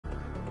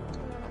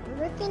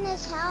Break in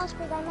his house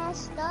because I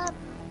messed up.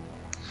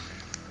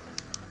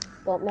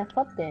 Don't mess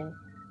up then.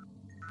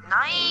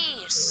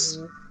 Nice.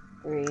 2,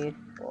 3,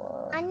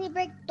 4. I need to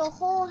break the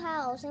whole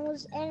house, and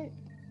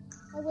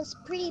it was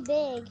pretty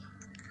big.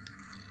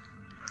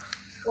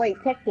 Wait,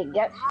 Tactic,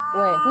 wait,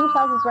 whose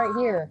house is right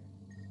here?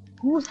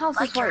 Whose house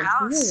Like is your right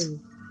house. here?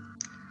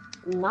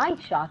 My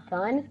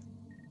Shotgun.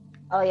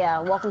 Oh yeah,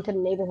 welcome to the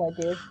neighborhood,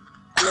 dude.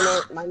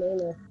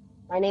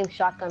 My name's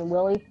Shotgun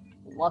Willie.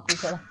 Welcome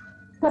to.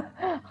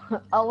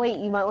 Oh wait,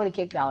 you might want to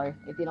kick Valerie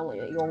if you don't want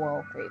your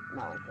world creep. You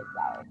might want to kick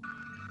Valerie.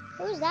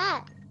 Who's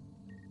that?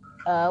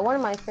 One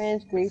of my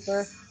friends,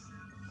 Griefer.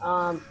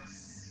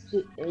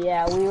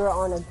 Yeah, we were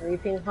on a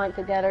griefing hunt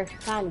together. She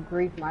kind of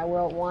griefed my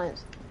world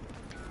once.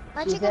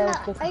 Are you gonna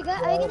kick him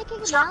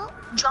out?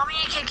 Do you want me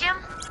to kick him?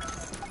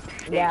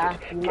 Yeah,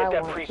 Agent, you get might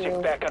that want precinct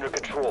to. back under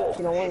control.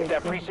 You don't want If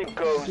that to. precinct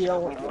goes, we You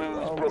lose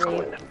don't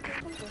Brooklyn.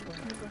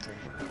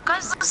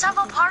 Guys, let's have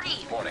a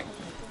party. Warning.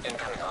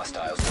 Incoming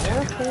hostiles. I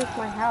want to finish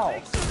my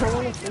house. I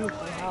want to finish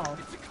my house.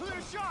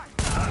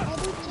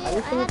 Let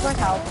me finish my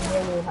house and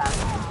then we'll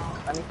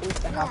have. Let me finish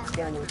the house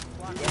again.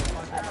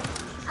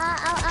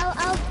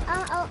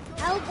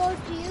 I'll go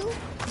to you.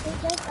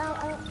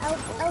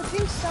 I'll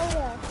drink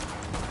soda.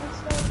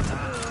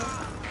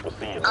 We'll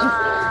see you.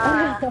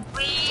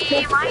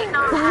 We might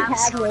not have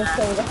no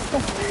soda.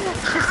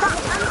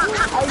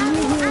 I knew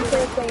you were going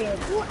to say it.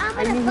 I'm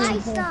gonna buy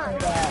some.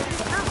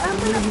 I'm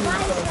gonna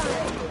buy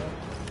some.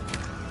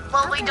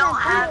 Well, we don't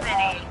have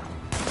any.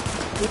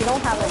 We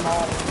don't have them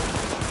all.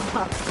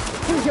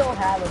 We don't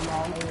have them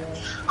all here.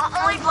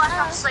 Only Black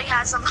Ops Slate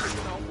has them.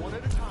 One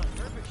at a time.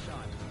 Perfect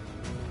shot.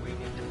 We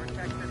need to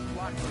protect this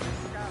block from this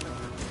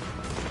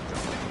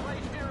scavenger.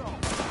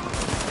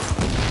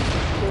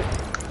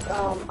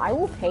 I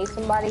will pay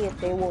somebody if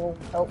they will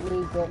help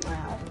me build my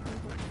house.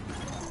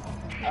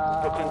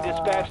 Brooklyn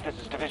Dispatch, this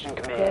is Division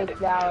Command. Big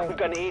Valley. We've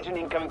got an agent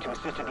incoming to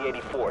assist at the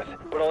 84th,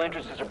 but all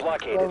entrances are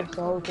blockaded.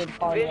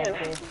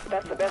 Division,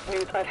 that's the best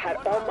news I've had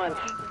all month.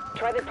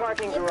 Try the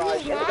parking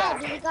garage in the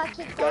back.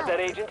 Got that,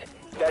 agent?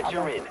 That's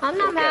your in. I'm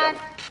not mad.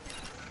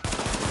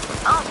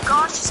 Oh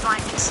gosh, this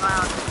mic is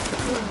loud.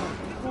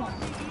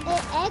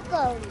 It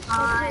echoes.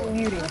 I'm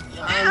muting.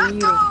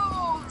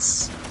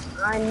 Echoes.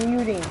 I'm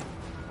muting.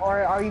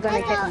 Or are you gonna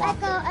kick him off?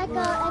 Echo.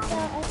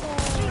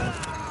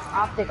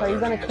 Optic, are you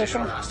gonna kick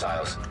Additional him?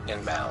 hostiles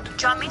inbound. Do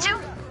you want me to?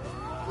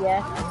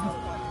 Yeah.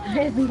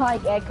 It's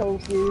like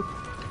echoes, dude.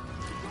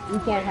 You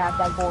can't have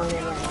that going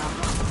in right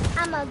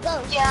now. I'm a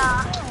ghost.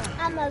 Yeah.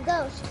 I'm a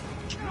ghost.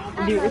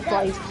 Dude, it's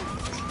like,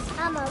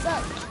 I'm a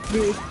ghost.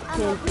 dude,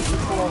 I'm a can't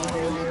keep over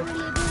here, dude.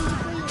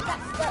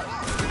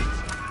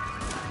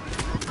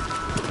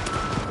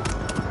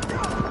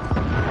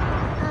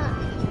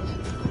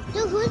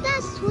 Dude, who's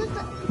that?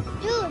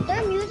 Dude,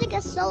 their music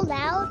is so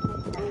loud.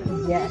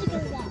 Whose Yes.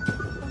 music is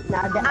that?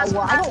 Now, That's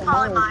well, I don't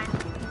probably mind. mine.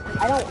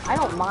 I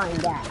don't mind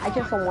that. I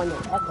just don't want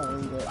it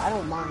echoing, dude. I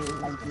don't mind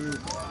like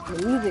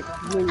the music.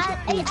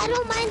 I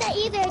don't mind that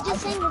either.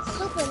 Just saying it's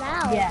super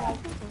loud. Yeah.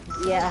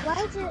 Yeah.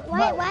 Why is it?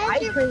 But Why I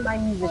is your turn my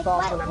music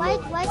off when I'm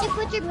why'd you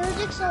put your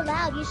music so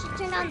loud? You should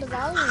turn down the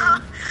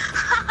volume.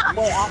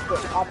 Wait,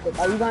 Optic,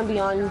 are you gonna be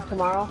on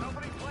tomorrow?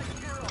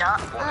 Duh. Yeah,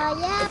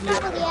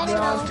 probably. I If you're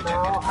on don't know.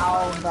 tomorrow,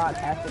 I'll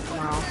broadcast it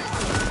tomorrow.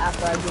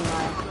 After I do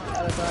my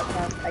other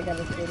broadcast, I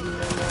gotta sit in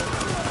there.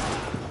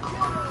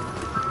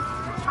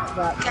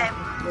 Okay.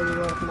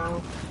 Video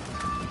tomorrow.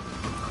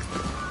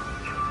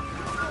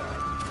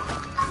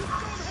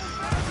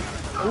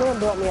 I'm gonna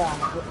build me up.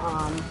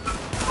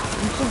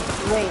 You should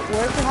wait.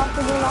 Where's your house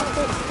again,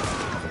 Optic?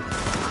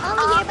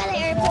 Over here by the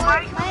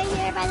airport. Right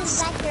here by the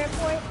black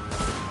airport.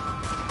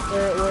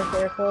 Where's the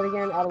airport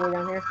again? All the way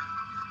down here?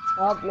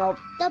 Oh, nope.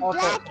 The Also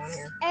black down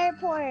here.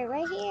 airport,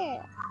 right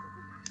here.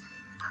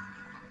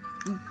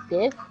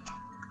 This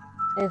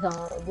is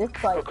this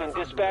place. Brooklyn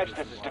Dispatch,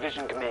 this is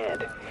Division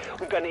Command.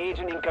 We've got an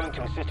agent incoming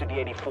to assist at the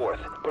 84th,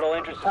 but all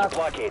entrances are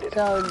blockaded.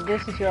 So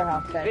this is your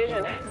house,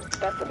 Division,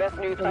 that's the best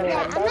news I've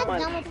Yeah, had I'm all not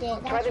month. done with it.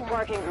 Try That's the right.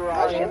 parking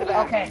garage in the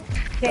back. Okay.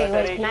 Got Okay,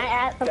 that, wait, can I agent?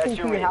 add something That's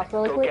to your in. house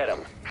really Go quick? get 'em.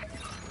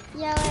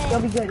 Yeah, It'll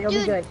be good, it'll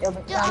be good. It'll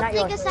be, Dude, not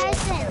yours.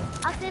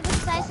 Octavus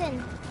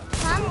Sison.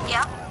 Come.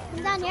 Yeah.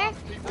 Come down here.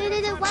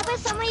 Dude, what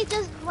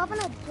when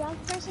a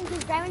drunk person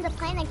who's driving the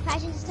plane and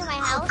crashes into my Oh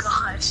house?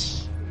 gosh.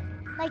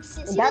 Like,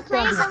 see the That's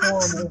plane? gonna be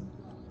horrible.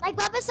 Like,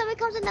 what if somebody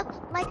comes in the,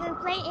 like, a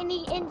plane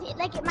and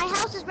like, my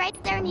house is right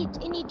there and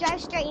he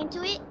drives straight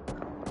into it?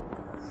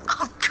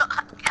 Oh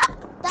god. Yeah.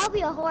 That would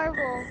be a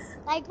horrible.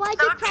 Like, why'd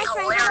That you would be crash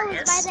my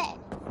hilarious. house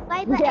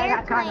by the Yeah,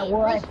 that airplane? kinda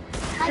would.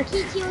 Like he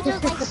would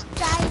just, like,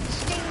 drive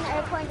straight in the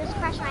airport and just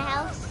crash my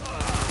house.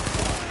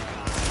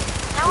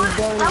 That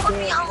would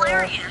be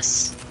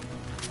hilarious.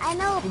 I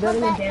know, You're but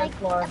building a that, dance like,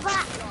 floor.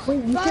 but,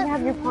 Wait, you but should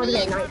have your party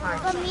at me- nighttime.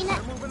 But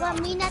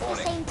me not at the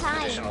same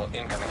time. Additional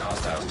incoming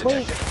hostiles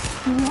Wait,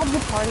 detected. can you have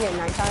your party at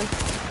nighttime?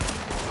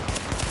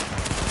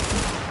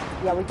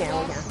 Yeah, we can,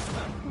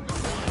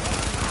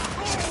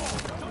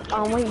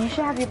 wait, you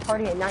should have your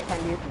party at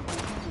nighttime, dude.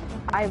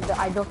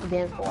 I built the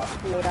dance floor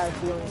made out of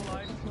ceilings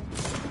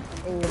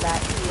in the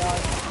back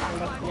yard.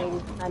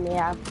 maybe. I may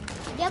have. Do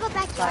you have a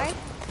backyard?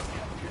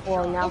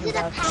 Well, now Is it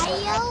a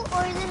patio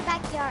or is it a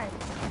backyard?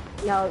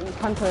 No, you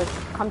come to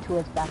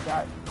his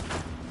backyard.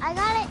 I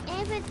got an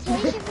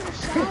invitation from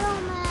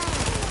Shadow Man.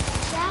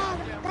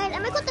 Shadow. Guys,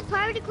 I'm gonna go to the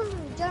party to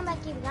join my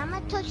game. I'm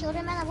gonna tell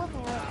Shadow Man I'm with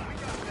him.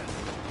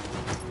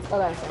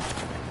 Okay.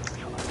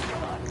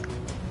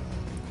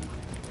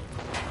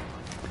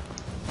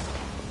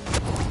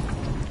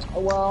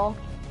 Well,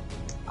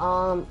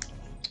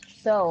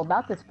 so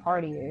about this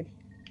party, dude.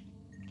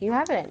 Can you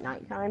have it at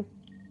nighttime?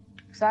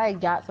 Cause I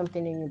got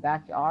something in your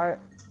backyard.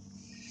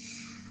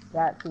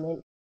 That's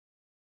mint.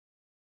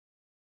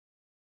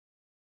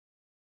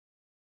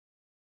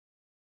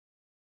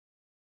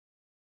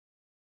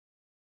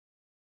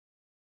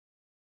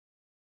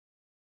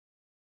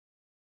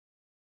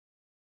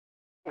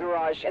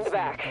 Garage in the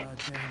back.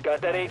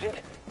 Got that,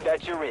 Agent?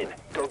 That's your in.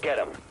 Go get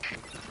him.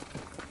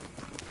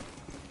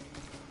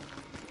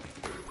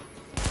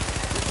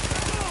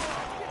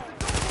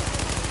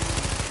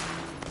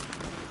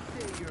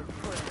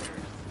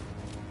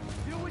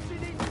 Do what you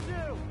need to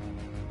do.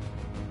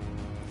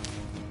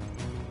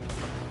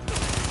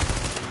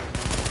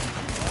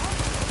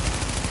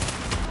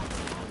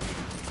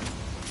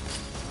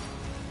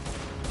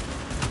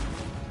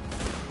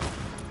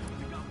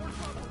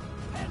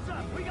 Heads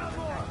up, we got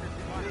more.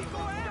 We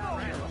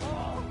got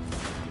ammo.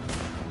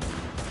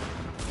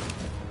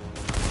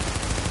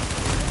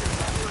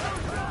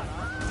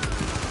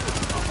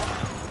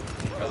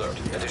 Alert.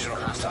 Additional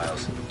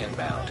hostiles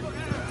inbound.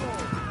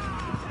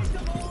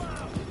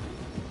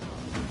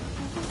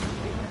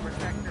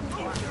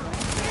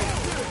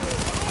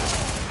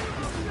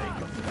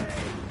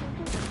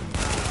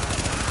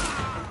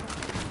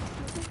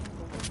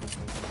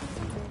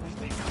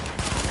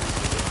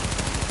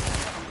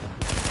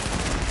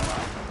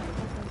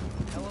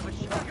 Hell of a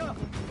shot.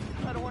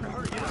 I don't want to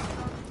hurt you.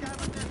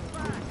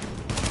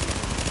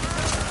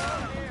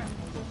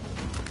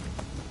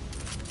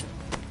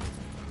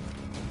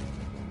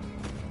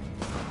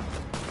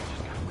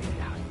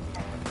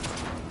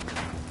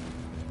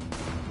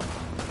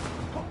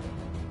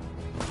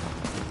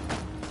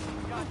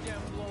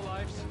 Goddamn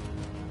lowlifes.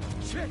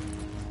 Shit!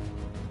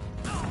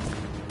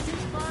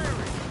 Keep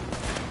firing!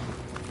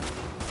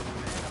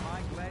 Man, am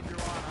I glad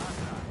you're on our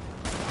side.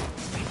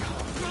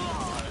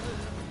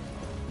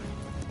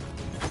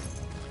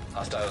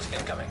 Hostiles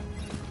incoming.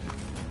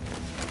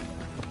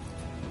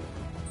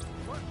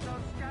 Put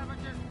those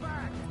scavengers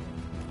back!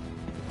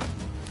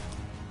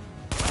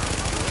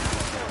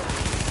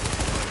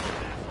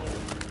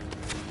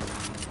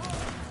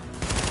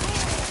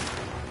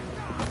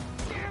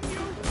 Damn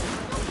you!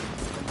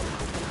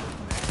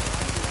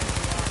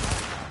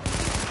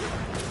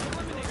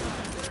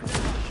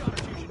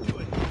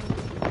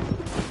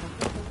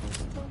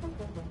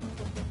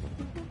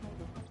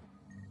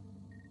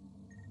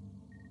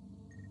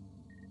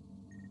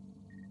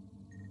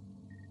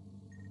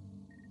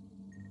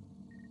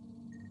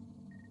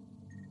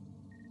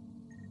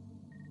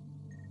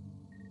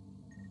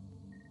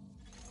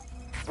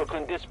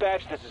 Brooklyn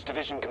Dispatch, this is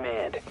Division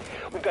Command.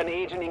 We've got an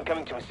agent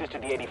incoming to assist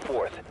at the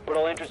 84th, but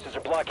all entrances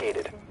are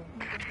blockaded.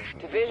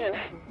 Division,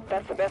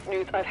 that's the best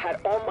news I've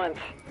had all month.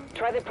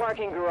 Try the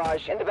parking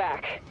garage in the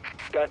back.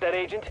 Got that,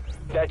 Agent?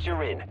 That's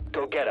your in.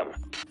 Go get him.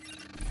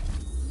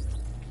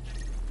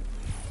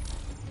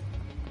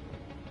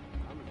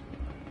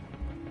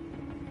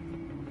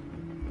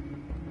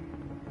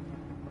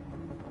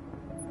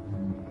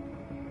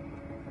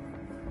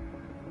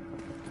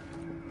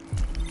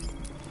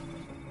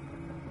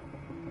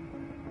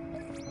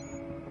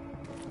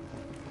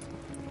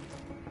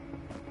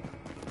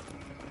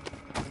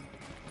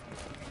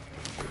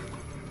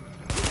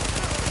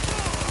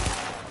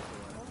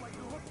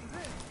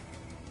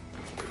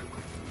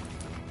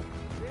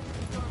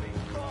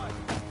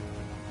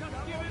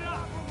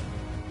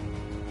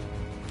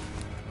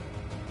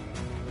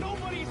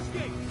 Nobody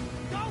escape!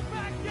 Go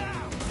back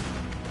down!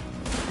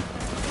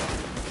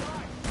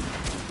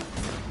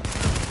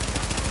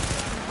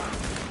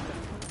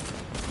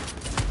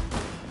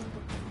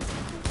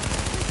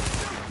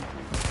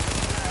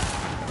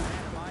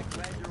 Man, am I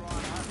glad you're on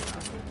our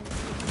side.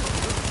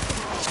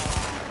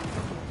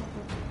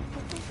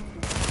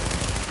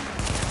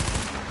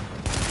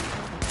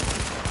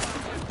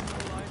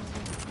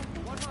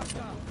 One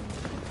hostile.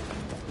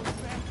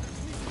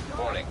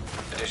 Warning.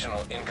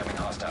 Additional incoming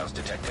hostiles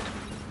detected.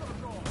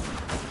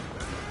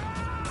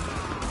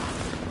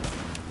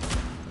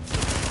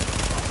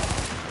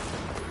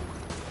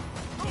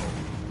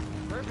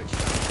 Perfect shot.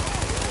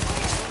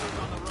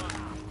 On the run.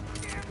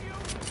 Damn you!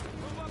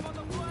 Move up on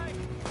the flank!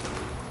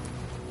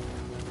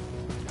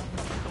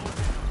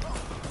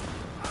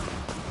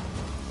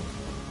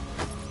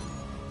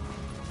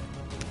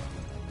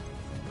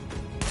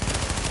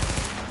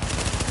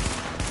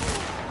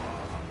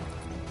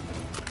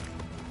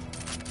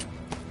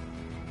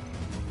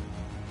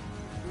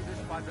 Do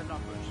this by the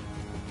numbers.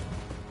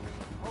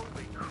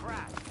 Holy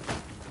crap!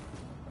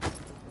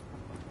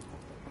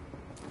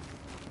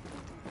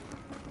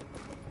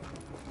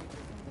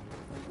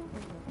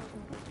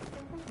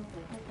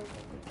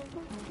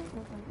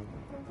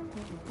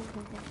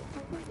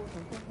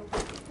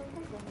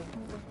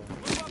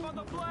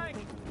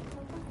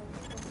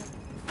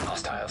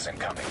 hostiles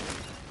incoming.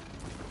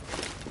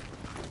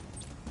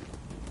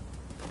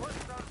 Put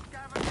those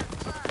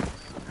scavengers back.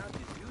 How'd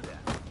you do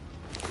that?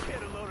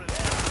 Get a load of that.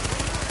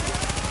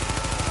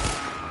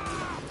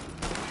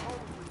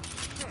 Holy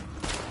shit.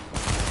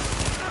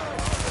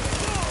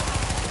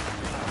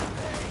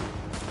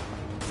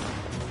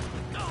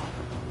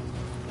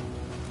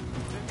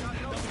 They've got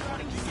no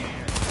strategy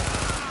here.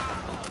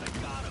 Oh, they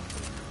got him.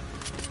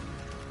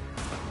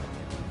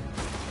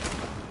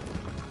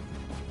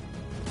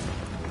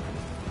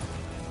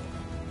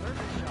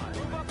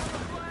 Move up on the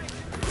flank.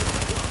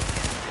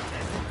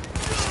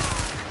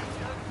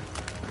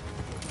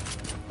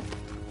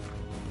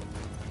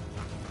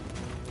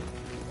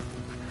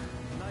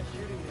 Nice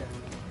shooting there.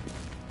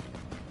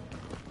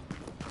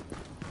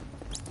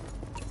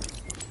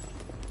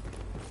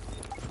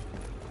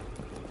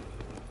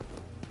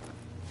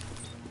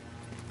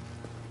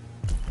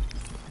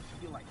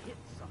 Feel like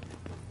hitting something.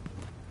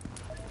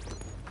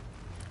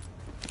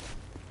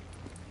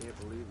 Can't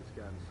believe it's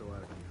gotten so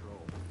out of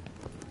control.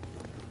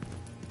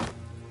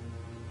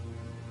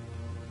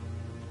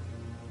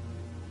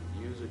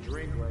 Use a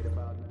drink right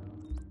about now.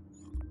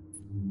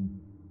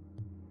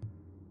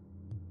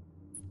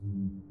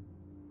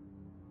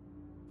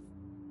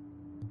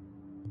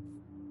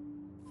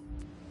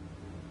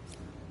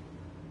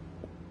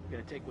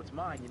 Gonna take what's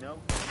mine, you know?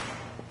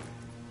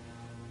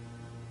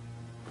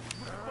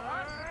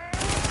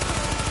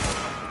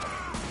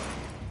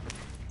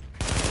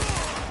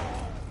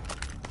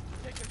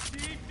 Take a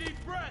deep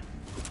breath.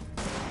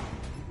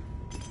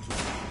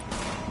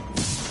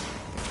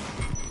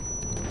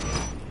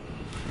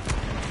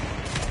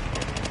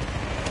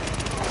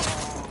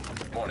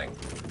 Warning.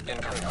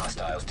 Incoming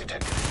hostiles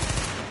detected.